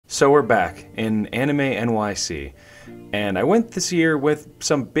So we're back in Anime NYC, and I went this year with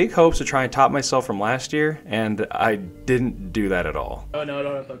some big hopes to try and top myself from last year, and I didn't do that at all. Oh no, I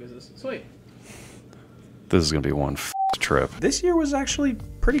don't have to focus this. Sweet. This is gonna be one trip. This year was actually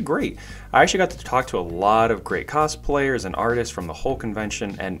pretty great. I actually got to talk to a lot of great cosplayers and artists from the whole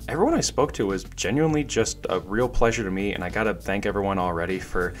convention, and everyone I spoke to was genuinely just a real pleasure to me, and I gotta thank everyone already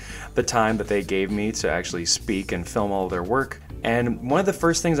for the time that they gave me to actually speak and film all of their work. And one of the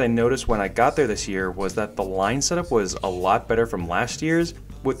first things I noticed when I got there this year was that the line setup was a lot better from last year's.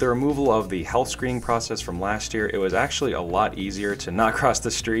 With the removal of the health screening process from last year, it was actually a lot easier to not cross the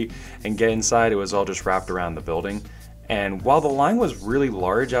street and get inside. It was all just wrapped around the building. And while the line was really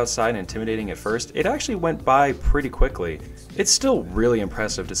large outside and intimidating at first, it actually went by pretty quickly. It's still really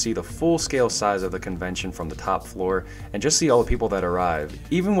impressive to see the full-scale size of the convention from the top floor and just see all the people that arrive.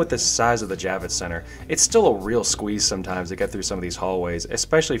 Even with the size of the Javits Center, it's still a real squeeze sometimes to get through some of these hallways,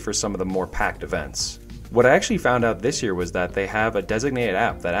 especially for some of the more packed events. What I actually found out this year was that they have a designated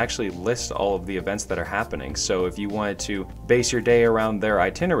app that actually lists all of the events that are happening. So if you wanted to base your day around their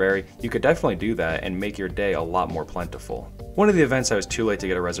itinerary, you could definitely do that and make your day a lot more plentiful. One of the events I was too late to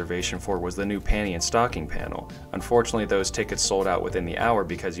get a reservation for was the new panty and stocking panel. Unfortunately, those tickets sold out within the hour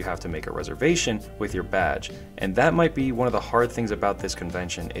because you have to make a reservation with your badge. And that might be one of the hard things about this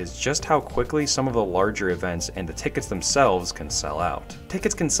convention, is just how quickly some of the larger events and the tickets themselves can sell out.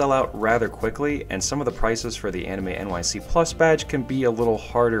 Tickets can sell out rather quickly, and some of the prices for the Anime NYC Plus badge can be a little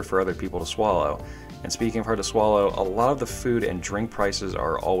harder for other people to swallow. And speaking of hard to swallow, a lot of the food and drink prices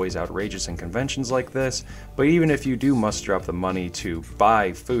are always outrageous in conventions like this, but even if you do muster up the money to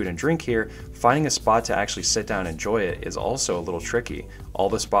buy food and drink here, finding a spot to actually sit down and enjoy it is also a little tricky.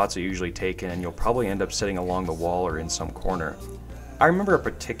 All the spots are usually taken and you'll probably end up sitting along the wall or in some corner. I remember a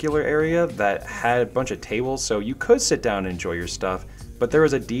particular area that had a bunch of tables so you could sit down and enjoy your stuff, but there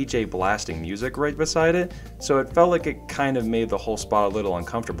was a DJ blasting music right beside it, so it felt like it kind of made the whole spot a little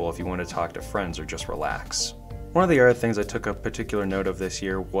uncomfortable if you want to talk to friends or just relax. One of the other things I took a particular note of this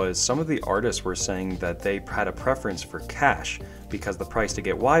year was some of the artists were saying that they had a preference for cash because the price to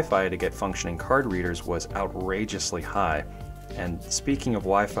get Wi-Fi to get functioning card readers was outrageously high. And speaking of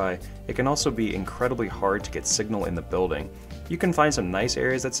Wi-Fi, it can also be incredibly hard to get signal in the building. You can find some nice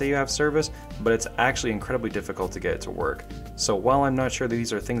areas that say you have service, but it's actually incredibly difficult to get it to work. So while I'm not sure that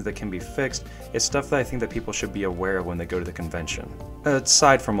these are things that can be fixed, it's stuff that I think that people should be aware of when they go to the convention.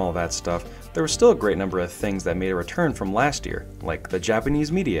 Aside from all that stuff, there was still a great number of things that made a return from last year, like the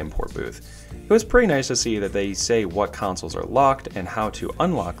Japanese media import booth. It was pretty nice to see that they say what consoles are locked and how to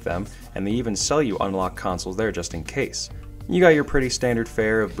unlock them, and they even sell you unlocked consoles there just in case. You got your pretty standard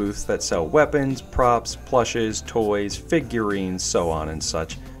fare of booths that sell weapons, props, plushes, toys, figurines, so on and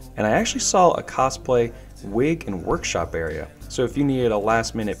such. And I actually saw a cosplay, wig, and workshop area. So if you needed a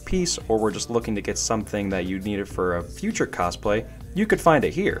last minute piece or were just looking to get something that you needed for a future cosplay, you could find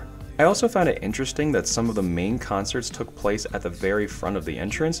it here. I also found it interesting that some of the main concerts took place at the very front of the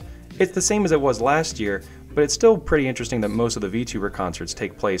entrance. It's the same as it was last year, but it's still pretty interesting that most of the VTuber concerts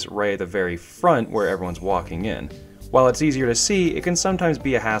take place right at the very front where everyone's walking in. While it's easier to see, it can sometimes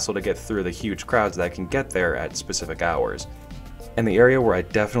be a hassle to get through the huge crowds that can get there at specific hours. And the area where I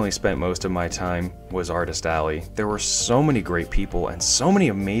definitely spent most of my time was Artist Alley. There were so many great people and so many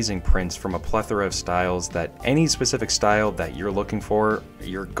amazing prints from a plethora of styles that any specific style that you're looking for,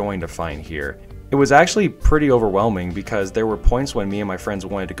 you're going to find here. It was actually pretty overwhelming because there were points when me and my friends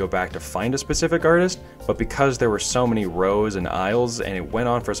wanted to go back to find a specific artist, but because there were so many rows and aisles and it went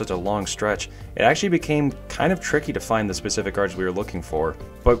on for such a long stretch, it actually became kind of tricky to find the specific artist we were looking for,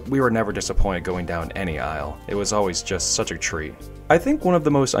 but we were never disappointed going down any aisle. It was always just such a treat. I think one of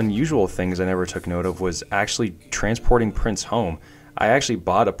the most unusual things I never took note of was actually transporting prints home. I actually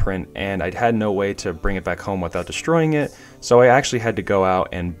bought a print and I had no way to bring it back home without destroying it, so I actually had to go out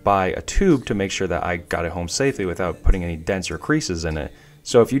and buy a tube to make sure that I got it home safely without putting any dents or creases in it.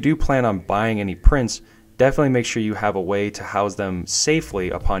 So if you do plan on buying any prints, definitely make sure you have a way to house them safely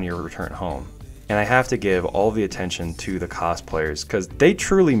upon your return home. And I have to give all the attention to the cosplayers because they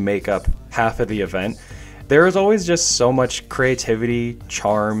truly make up half of the event. There is always just so much creativity,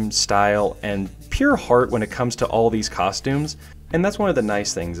 charm, style, and pure heart when it comes to all these costumes. And that's one of the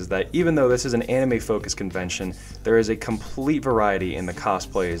nice things, is that even though this is an anime-focused convention, there is a complete variety in the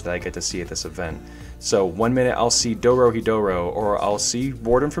cosplays that I get to see at this event. So one minute I'll see Dorohedoro, or I'll see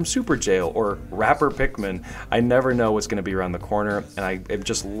Warden from Super Jail, or Rapper Pikmin. I never know what's going to be around the corner, and I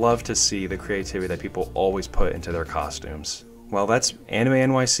just love to see the creativity that people always put into their costumes. well, that's Anime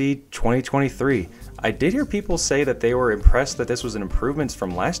NYC 2023. I did hear people say that they were impressed that this was an improvement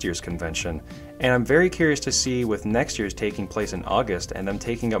from last year's convention, and I'm very curious to see with next year's taking place in August and them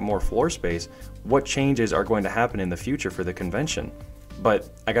taking up more floor space, what changes are going to happen in the future for the convention. But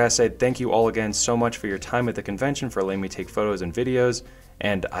I gotta say thank you all again so much for your time at the convention, for letting me take photos and videos,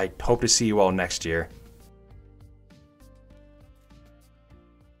 and I hope to see you all next year.